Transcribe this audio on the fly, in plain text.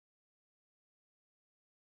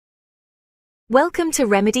Welcome to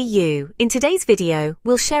Remedy You. In today's video,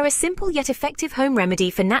 we'll share a simple yet effective home remedy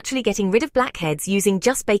for naturally getting rid of blackheads using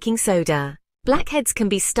just baking soda. Blackheads can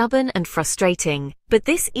be stubborn and frustrating, but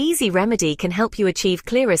this easy remedy can help you achieve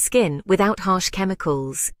clearer skin without harsh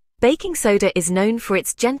chemicals. Baking soda is known for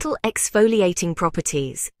its gentle exfoliating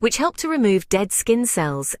properties, which help to remove dead skin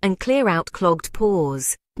cells and clear out clogged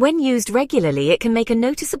pores. When used regularly, it can make a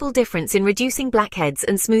noticeable difference in reducing blackheads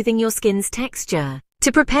and smoothing your skin's texture.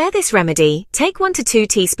 To prepare this remedy, take 1 to 2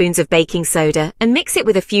 teaspoons of baking soda and mix it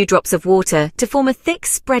with a few drops of water to form a thick,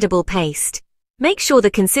 spreadable paste. Make sure the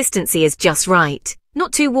consistency is just right,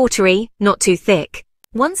 not too watery, not too thick.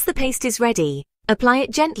 Once the paste is ready, apply it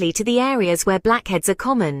gently to the areas where blackheads are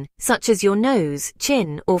common, such as your nose,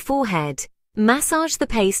 chin, or forehead. Massage the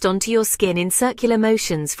paste onto your skin in circular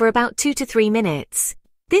motions for about 2 to 3 minutes.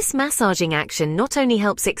 This massaging action not only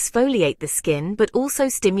helps exfoliate the skin but also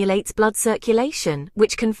stimulates blood circulation,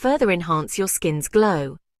 which can further enhance your skin's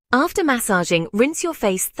glow. After massaging, rinse your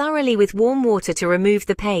face thoroughly with warm water to remove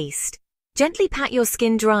the paste. Gently pat your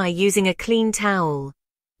skin dry using a clean towel.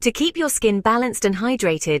 To keep your skin balanced and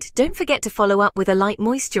hydrated, don't forget to follow up with a light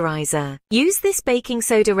moisturizer. Use this baking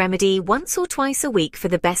soda remedy once or twice a week for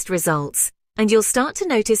the best results, and you'll start to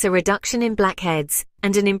notice a reduction in blackheads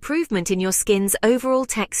and an improvement in your skin's overall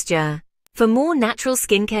texture. For more natural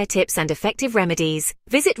skincare tips and effective remedies,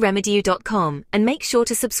 visit remedyu.com and make sure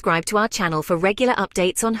to subscribe to our channel for regular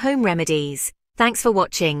updates on home remedies. Thanks for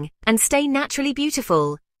watching, and stay naturally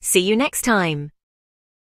beautiful. See you next time.